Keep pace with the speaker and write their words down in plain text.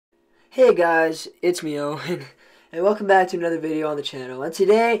Hey guys, it's me Owen, and welcome back to another video on the channel. And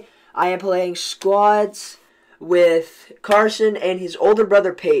today, I am playing squads with Carson and his older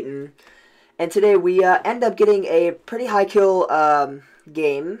brother Peyton. And today we end up getting a pretty high kill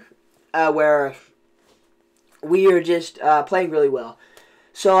game where we are just playing really well.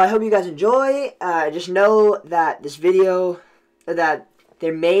 So I hope you guys enjoy. Just know that this video, that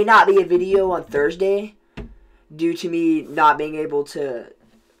there may not be a video on Thursday due to me not being able to,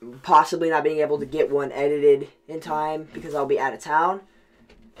 possibly not being able to get one edited in time because I'll be out of town.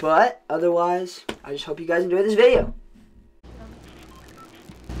 But otherwise, I just hope you guys enjoy this video.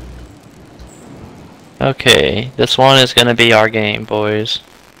 Okay, this one is gonna be our game, boys.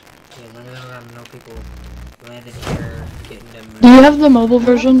 Yeah, none of them have no people landing here, getting them. Do you have the mobile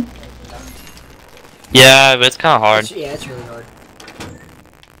version? Yeah, but it's kind of hard. Yeah, it's really hard.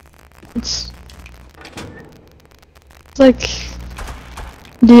 It's like,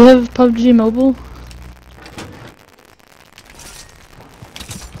 do you have PUBG Mobile?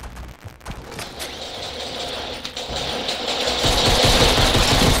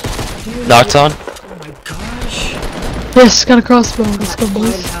 Knocked on? Oh my gosh. Yes, got a crossbow. Let's go,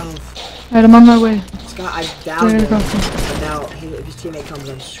 boys. Alright, I'm on my way. Scott, I downed him, but now if his teammate comes,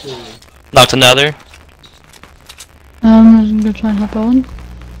 I'm screwed. Knocked another? I'm gonna try and hop on. Yeah,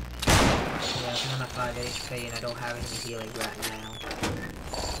 I'm at 5 HP and I don't have any healing right now.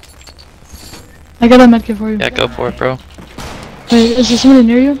 I got a medkit for you. Yeah, go for it, bro. Wait, is there somebody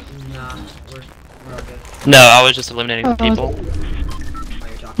near you? Nah, we're all good. No, I was just eliminating Oh, people. While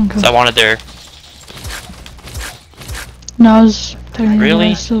you're talking. Okay. So I wanted their... No, I was technically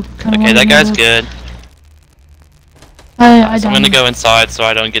Really? still kind of. Okay, that guy's good. I So I'm gonna go inside so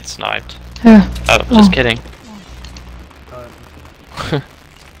I don't get sniped. Here. Oh, just kidding.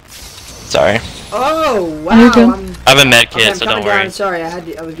 Sorry. Oh wow! Are you good? I have a med Okay, kit, I'm so coming don't worry. down. Sorry, I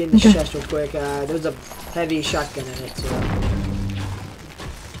was getting this Okay. chest real quick. There was a heavy shotgun in it, so.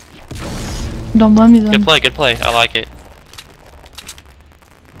 Don't blame me then. Good play, good play. I like it.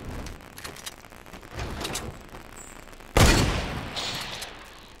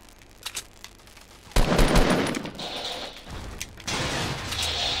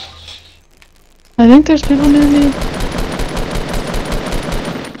 I think there's people near me.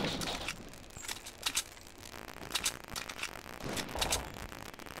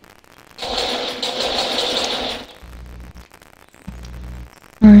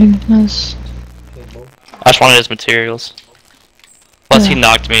 Alright, nice. I just wanted his materials. Plus he Yeah.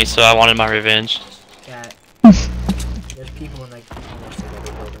 knocked me, so I wanted my revenge. Cat. There's people in like almost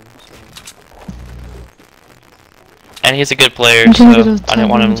every building. So. And he's a good player, I'm so trying to get a I didn't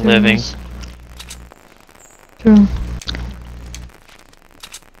want him ton of living. materials. True.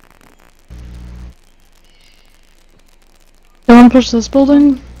 You wanna push this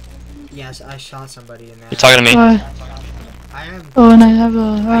building? Yes, I shot somebody in there. You're talking to me? I have. Oh, and I have I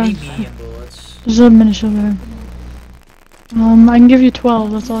a. need medium bullets. There's a mini shield there. I can give you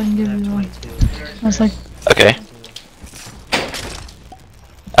 12. That's all I can I give have you. 22. That's like. Okay.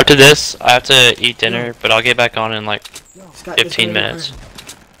 After this, I have to eat dinner, but I'll get back on in like Scott, 15 minutes.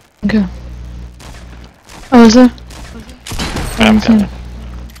 Okay. Oh, is there? I'm Okay. coming.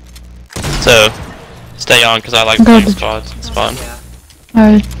 So, stay on because I like playing squads. It's fun. Yeah.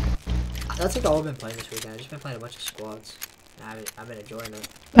 Alright. That's like all I've been playing this weekend. I've just been playing a bunch of squads. And I've been enjoying it.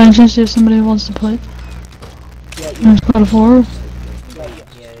 By any chance, if somebody wants to play? Yeah, There's quite a 4. yeah,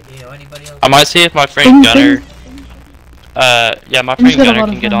 do you know anybody else? I might see if my friend Gunner. Yeah, my friend He's got a Gunner lot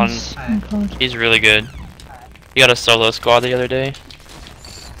can of get on. friends in college. He's really good. He got a solo squad the other day.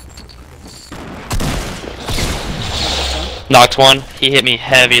 Knocked one. He hit me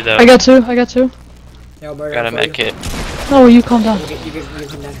heavy though. I got 2. I got 2. Yeah, Burger, Got a for med you. kit. Oh, you calm down. You can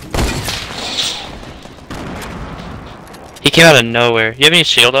He came out of nowhere. You have any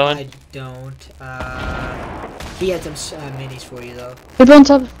shield, Owen? I don't. He had some minis for you though. People on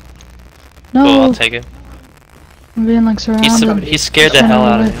top. No. Cool, I'll take it. I'm being like surrounded. He scared the hell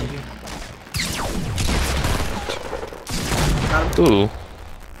out of him. Ooh.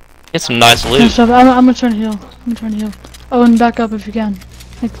 Get some nice loot. Nice job. I'm gonna try to heal. I'm trying to heal. Oh, and back up if you can.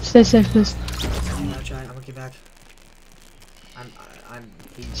 Like, stay safe, please. I'm trying. I'm gonna get back.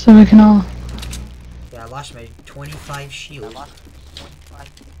 So we can all. Yeah, I lost my 25 shield.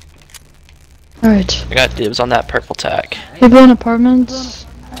 Alright. I got dibs on that purple tack. People in apartments.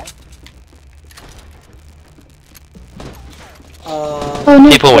 Oh no.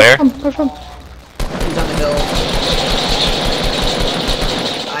 People where? Where from? He's on the hill.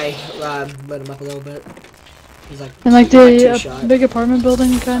 I lit him up a little bit. He's like, And like the two-shot. big apartment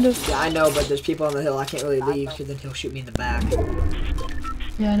building, kind of. Yeah, I know, but there's people on the hill. I can't really leave because then he'll shoot me in the back.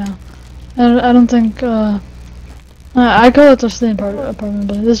 Yeah, I know. I don't think, I call it just the apartment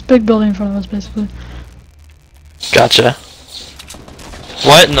building. This big building in front of us, basically. Gotcha.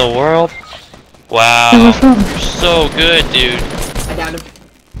 What in the world? Wow. Where we're from. So good, dude. I downed him.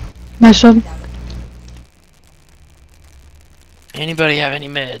 Nice job. Anybody have any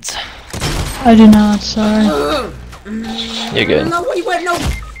meds? I do not, sorry. You're good. No, what? No!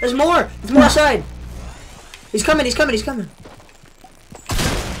 There's more! There's more outside! He's coming, he's coming, he's coming!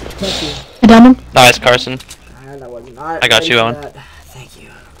 Thank you. I downed him. Nice, Carson. That was not I got you, ready for Owen. that. Thank you.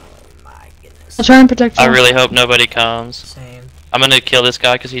 Oh my goodness. I'll try and protect you. I really hope nobody comes. Same. I'm gonna kill this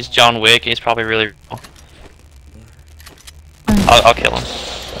guy because he's John Wick and he's probably really real. Alright. I'll kill him.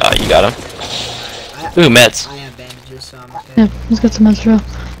 You got him. Ooh, meds. I have bandages, so I'm okay. Yeah, let's get some extra.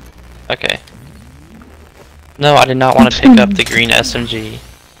 Okay. No, I did not want to pick up the green SMG.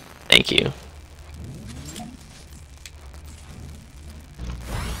 Thank you.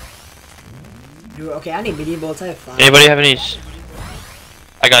 Dude, okay, I need medium bullets. I have 5. Anybody have any?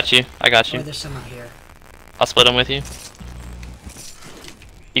 I got you. I got Oh, you. there's some out here. I'll split them with you.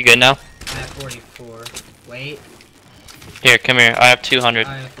 You good now? I have 44. Wait. Here, come here. I have 200.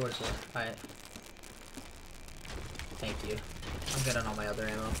 I have 44. Alright. Thank you. I'm good on all my other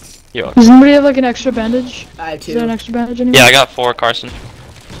ammo. You're welcome. Does anybody have like an extra bandage? I have 2. Is there an extra bandage anywhere? Yeah, I got 4, Carson.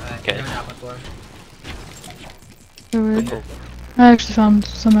 Alright, Okay. I got one for. Here, wait. I actually found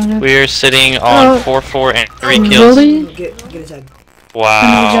some right here. We're sitting on 4, 4, and 3 kills. Really? Get his head. And the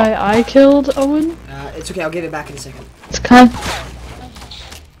Wow. guy I killed, Owen? It's okay, I'll give it back in a second. It's kind of,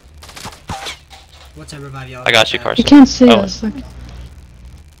 What's up, revive y'all? I got you, you Carson. can't see Oh. us. Like,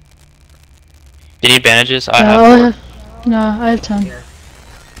 You need bandages? I yeah, all I have have, no, I have 10. Here.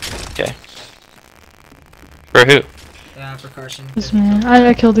 4. Okay. For who? Yeah, for Carson. This man,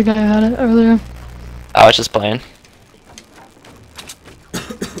 I killed the guy who had it earlier. I was just playing.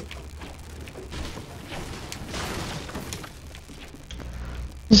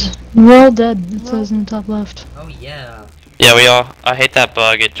 We're all dead, it says in the top left. Oh, yeah. Yeah, we all. I hate that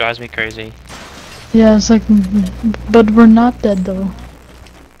bug. It drives me crazy. Yeah, it's like, but we're not dead though.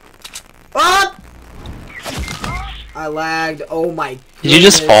 Ah! I lagged. Oh my goodness. Did you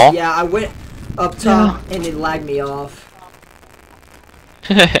just fall? Yeah, I went up top and it lagged me off.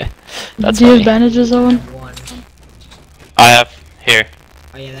 That's Do you have funny. bandages, I Owen? have 1. I have here.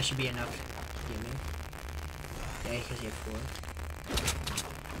 Oh yeah, that should be enough. Give me. Yeah, because you have 4.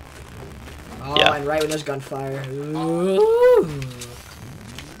 Oh, Yeah. and right when there's gunfire. Ooh.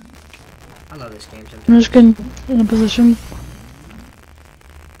 I love this game sometimes. I'm just getting in a position.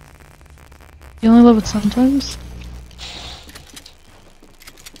 You only love it sometimes?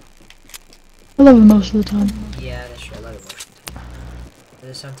 I love it most of the time. Yeah, that's true. I love it most of the time.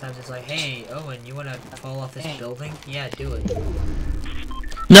 But sometimes it's like, hey, Owen, you want to fall off this building? Yeah, do it.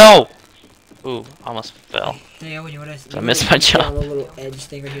 No. Ooh, almost fell. Hey, Owen, you want to? I missed my jump. A little edge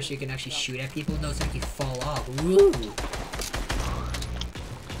thing right here so you can actually shoot at people. No, it's like you fall off. Ooh.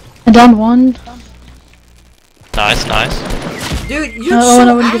 I downed one. Nice, nice. Dude, you're Oh, so and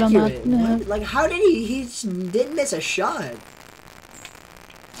I wouldn't get on that. accurate. Yeah. What? Like, how did he? He just didn't miss a shot.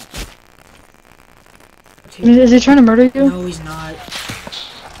 Is he trying to murder you? No, he's not.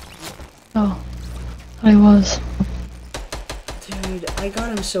 Oh. I was. Dude, I got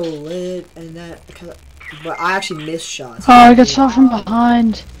him so lit, and that, but I actually missed shots. Oh, I got shot from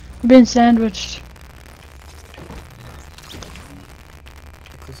behind. I'm being sandwiched.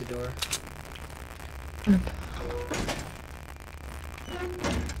 Close the door. Okay.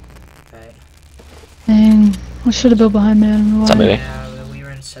 Dang. I should have built behind me. I don't know why. Somebody. Yeah, we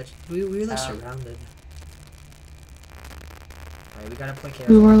were in such. We were like surrounded. Alright, we gotta play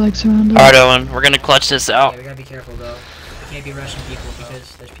careful. We were like surrounded. Alright, Owen, we're gonna clutch this Yeah, out. we gotta be careful though. We can't be rushing people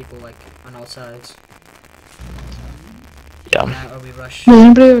because there's people like on all sides. Yeah. Yeah, or we rush. Does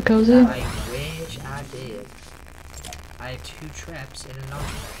anybody have a cozy? I wish I did. I have 2 traps and a launch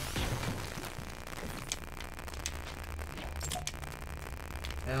pad.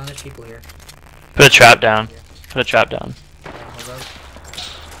 Oh, there's people here. Put a trap down. Put a trap down. Hold up.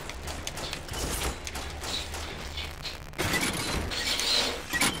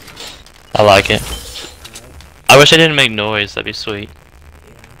 I like it. I wish I didn't make noise. That'd be sweet.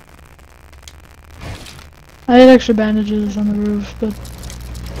 I had extra bandages on the roof, but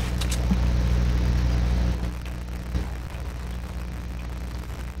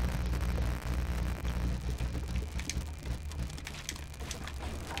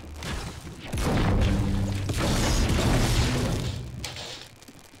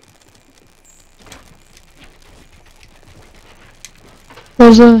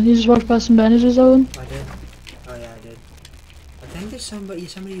you just walked past some bandages, Owen? I did. Oh yeah, I did. I think there's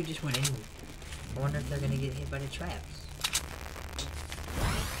somebody who just went in. I wonder if they're gonna get hit by the traps.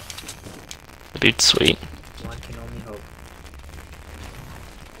 That'd be sweet. One can only hope.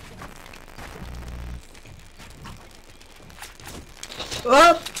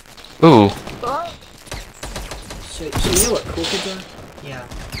 Oh! Ooh. So you know what cool kids are? Yeah.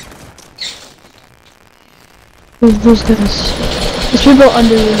 Those guys. There's people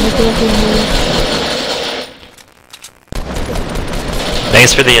under you. Like directly under you.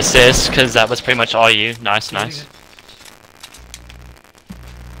 Thanks for the assist, because that was pretty much all you. Nice, nice.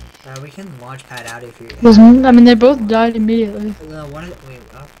 We can launch pad out if you. I mean, they both died immediately. Hold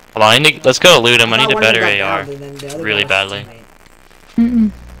on, let's go loot him. I need a better AR. Really badly.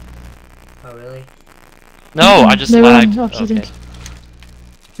 Mm-mm. Oh, really? No, I just they lagged. Were on Okay.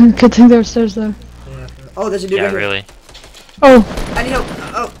 Good thing they're upstairs though. Yeah. Oh, there's a dude Yeah, right here. really. Oh. I need help.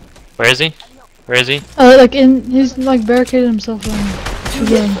 Oh. Where is he? Where is he? Like he's like barricaded himself in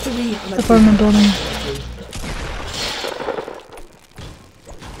the apartment building.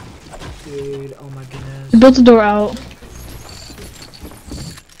 Dude, oh my goodness. He built a door out.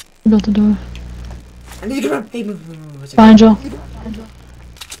 He built a door. I need to get around. Hey, move. Behind you.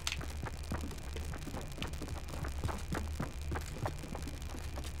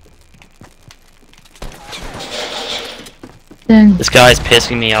 Dang. This guy's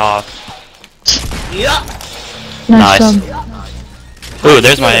pissing me off. Yeah. Nice Nice. job. Ooh,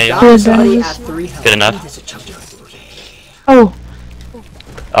 there's my AR. Good enough. Oh.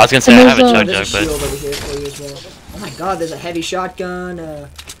 I was gonna say I have a chug There's a jug, shield but over here for you as well. Oh my god, there's a heavy shotgun.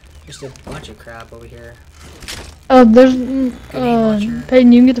 Just a bunch of crap over here. Oh, there's launcher.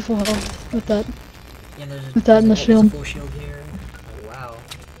 Peyton, you can get the full health with that. Yeah, there's With that and the shield. a full shield here. Oh, wow.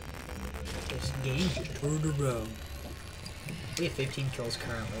 This game just turned around. We have 15 kills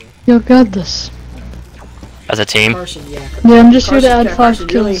currently. You got this. as a team. Carson, yeah. Yeah, I'm just here to add 5 Carson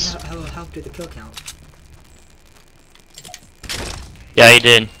really kills. helped with the kill count. Yeah, he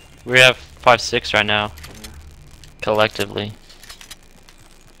did. We have 5-6 right now. Collectively.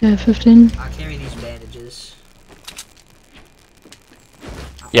 Yeah, 15. I'll carry these bandages.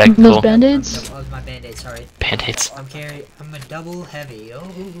 Yeah, Those cool. band-aids? Oh, my band-aids, sorry. Band-aids. I'm a double heavy.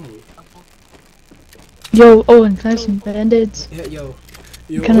 Oh. Yo, Owen, can I have some band-aids? Yo.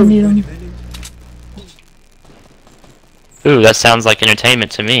 Kinda need 'em. Ooh, that sounds like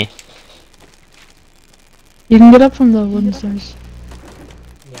entertainment to me. You can get up from the wooden stairs.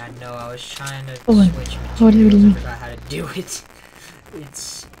 Yeah, I know. I was trying to Owen, switch what do you materials. mean? I forgot how to do it.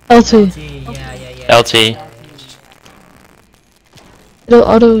 It's LT. yeah. LT. It'll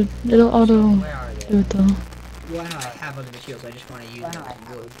auto Where are they? do it though. Well, I know I have other materials. I just want to use them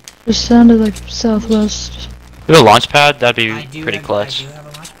as wood. It sounded like southwest. Do a launch pad? That'd I be do pretty have, clutch. I do have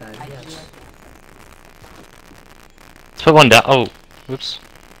a launch pad, yes. Let's put one down. Oh, whoops.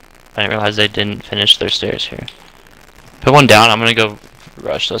 I didn't realize they didn't finish their stairs here. Put one down. I'm gonna go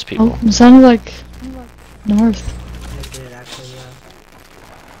rush those people. Oh, it sounded like north. I did actually,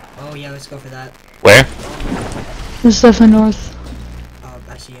 yeah. Oh yeah, let's go for that. Where? It's definitely north. Oh,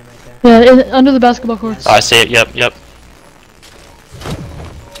 I see him right there. Yeah, under the basketball courts. Oh, I see it. Yep.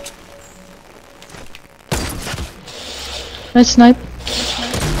 Nice snipe.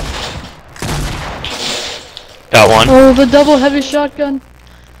 Got one. Oh, the double heavy shotgun.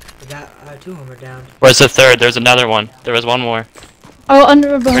 We got 2 of them are down. Where's the third? There's another one. There was one more. Oh,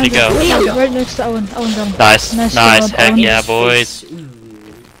 under behind. Where'd he go? you. Right next to Owen. Owen got him. Nice. Nice Heck job, Owen. yeah, boys. Ooh.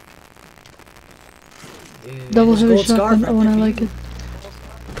 Dude, Double this heavy gold scarf shotgun. right Owen, there I for like you.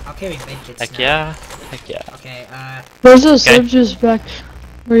 it. I'll carry medkits Heck now. yeah. Heck yeah. Okay, There's those surges back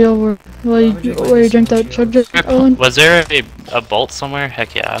where y'all were. Where you drank that chug jug, Owen. Was there a bolt somewhere?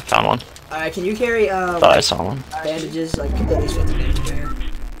 Heck yeah, I found one. can you carry, Thought I saw one. bandages, like, at least 50 bandages right here?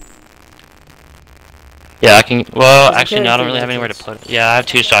 Yeah, I can. Well, Does it actually, carry no, I don't three really have anywhere to medkits? put it. Yeah, I have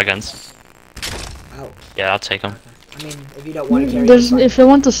 2 shotguns. Oh. Yeah, I'll take them. I mean, if you don't want to carry There's them, if I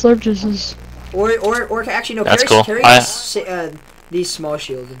want the slurges is. or actually no, That's carry cool. these small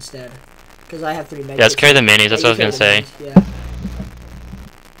shields instead. Because I have 3 medkits. Yeah, let's carry the minis. That's what I was gonna say. Yeah.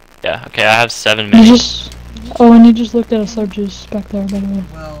 Yeah. Okay, I have 7 You minis. just. Oh, and you just looked at a slurges back there, by the way.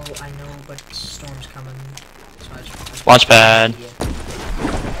 Well, I know, but storm's coming. So I just Launch pad.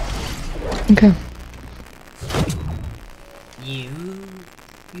 Okay. You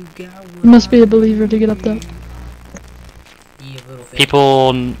got You must be a believer to get up there. You little fish.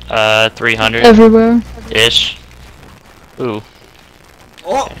 People, 300 Everywhere. ish. Ooh.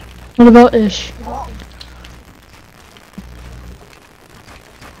 Oh! What about Ish?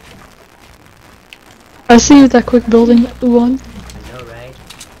 I see you with that quick building, Uwan. I know, right?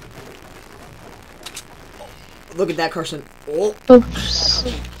 Look at that, Carson. Oh. Oops.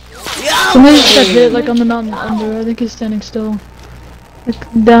 Yeah. Somebody just got hit, like on the mountain under. I think he's standing still.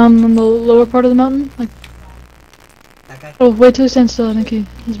 Like down on the lower part of the mountain. Like. That guy. Oh, wait till he stands still. I think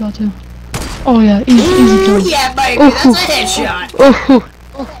he's about to. Oh yeah, easy kill. Yeah, baby, Oh, that's a headshot. Oh.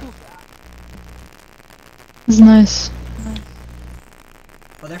 It's nice.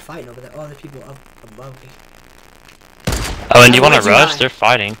 Oh, they're fighting over there. Oh, there's people up above me. Oh, and you want to That's way too rush? high. They're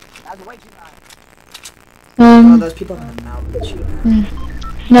fighting. Oh, those people up on the mountain shooting.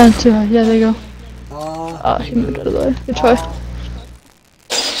 No, too high. Yeah, there you go. Oh, He moved out of the way. Good try.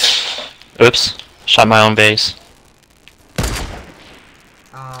 Oops. Shot my own base.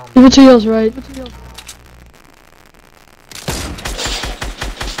 People to yours, right?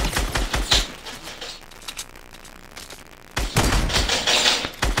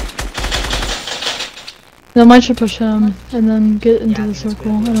 I might should push him and then get into the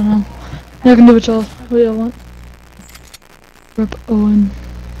circle. I don't know. Yeah, I can do what y'all want. Rip Owen.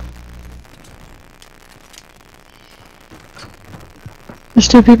 There's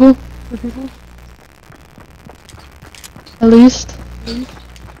two people. At least.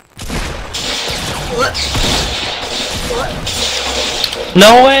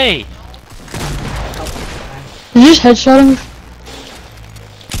 No way! Did you just headshot him?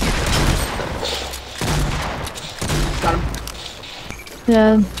 got him.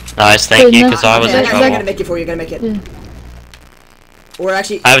 Yeah. Nice, thank you, because I was in I'm gonna trouble. make it for you. Gonna make it. Yeah. Or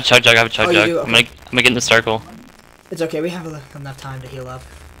actually, I have a chug jug, I have a chug Oh, you jug. do? I'm gonna get in the circle. it's okay. We have enough time to heal up.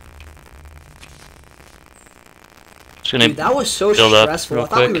 Just gonna Dude, that was so build up stressful. real I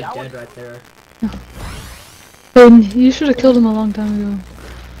thought we were quick. dead right there. You should have killed him a long time ago.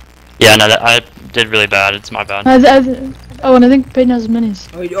 Yeah, no, I did really bad. It's my bad. Oh, and I think Peyton has minis.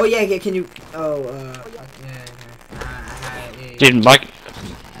 Oh yeah. Can you? Oh yeah. Dude,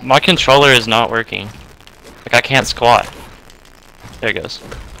 my controller is not working. Like, I can't squat. There it goes.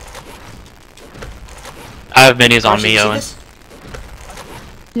 I have minis on me, Owen.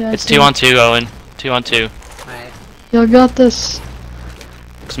 Yeah. It's 2 on 2, Owen. 2 on 2. Alright. Y'all got this.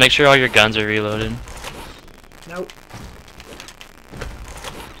 Just make sure all your guns are reloaded. Nope.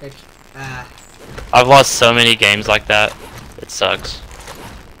 I've lost so many games like that. It sucks.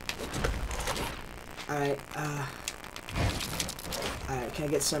 Alright. Alright. Can I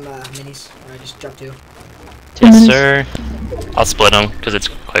get some minis? Or just drop 2. Yes, sir. I'll split them because it's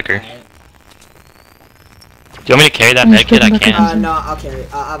quicker. Alright. Do you want me to carry that I'm med kit? I splitting the can. No, I'll carry.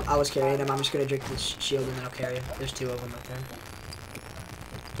 I was carrying them. I'm just gonna drink this shield and then I'll carry them. There's 2 of them up there.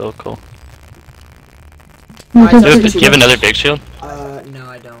 Oh, cool. Alright, so Do there's you 2 have another big shield? No,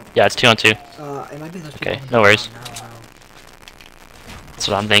 I don't. Yeah, it's 2 on 2. It might be those people. Okay, no worries. No. That's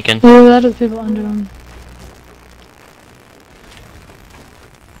what I'm thinking. Oh, that are the people under him.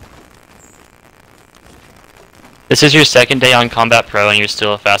 This is your second day on Combat Pro and you're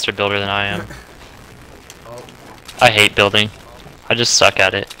still a faster builder than I am. I hate building. I just suck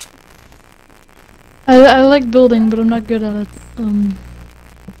at it. I like building, but I'm not good at it.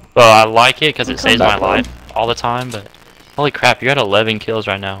 Well, I like it because it saves my Combat Pro. life all the time, but holy crap, you're at 11 kills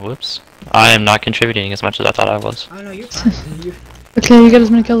right now. Whoops. I am not contributing as much as I thought I was. Oh no, you're fine. Okay, you got as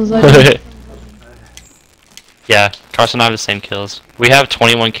many kills as I do. Yeah, Carson and I have the same kills. We have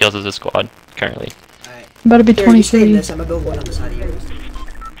 21 kills as a squad currently. Alright. I'm about to be Here, you stay in 23. this. I'm gonna build one on the side of you.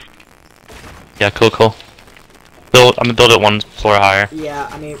 Yeah, cool. I'm gonna build it 1 floor higher. Yeah,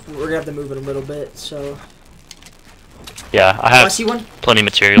 I mean, we're gonna have to move it a little bit, so. Yeah, I Oh, I have see one. plenty of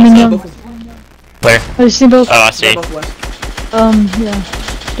materials. Mm, So. yeah. Both of them. Where? I see both. Oh, I They're see. both west.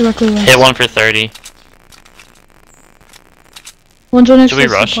 Yeah. Directly west. Hit 1 for 30. One's on Should we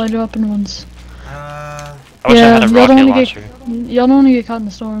extra rush? supply drop and one's. I wish I had a y'all don't rocket wanna launcher. Y'all don't want to get caught in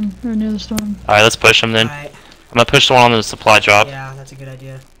the storm, or near the storm. Alright, let's push him then. Alright. I'm gonna push the one on the supply drop. Yeah, that's a good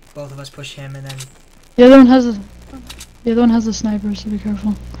idea. Both of us push him and then. The other one has a sniper, so be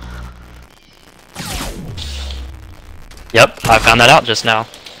careful. Yep, I found that out just now.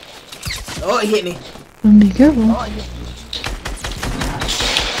 Oh, he hit me. Be careful.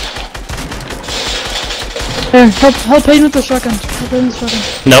 There, help Hayden with the shotgun. Help Hayden with the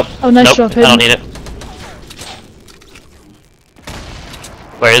shotgun. Nope. Oh, nice nope. job, I don't Hayden. need it.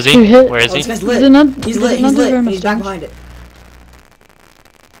 Where is You he? hit- Where is Oh, this he? guy's Did it lit. not- He's did lit. it He's not do lit. very much He's back damage? behind it.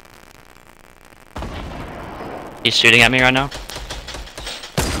 He's shooting at me right now.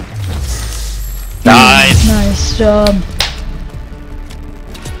 Nice. Nice job.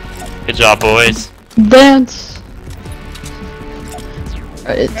 Good job, boys. Dance.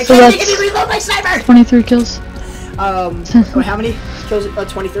 Alright, so that's Reload my sniper! 23 kills. Wait, how many kills?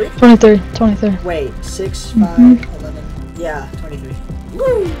 23? 23. Wait, 6, 5, Mhm. 11. Yeah, 23.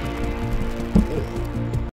 Woo!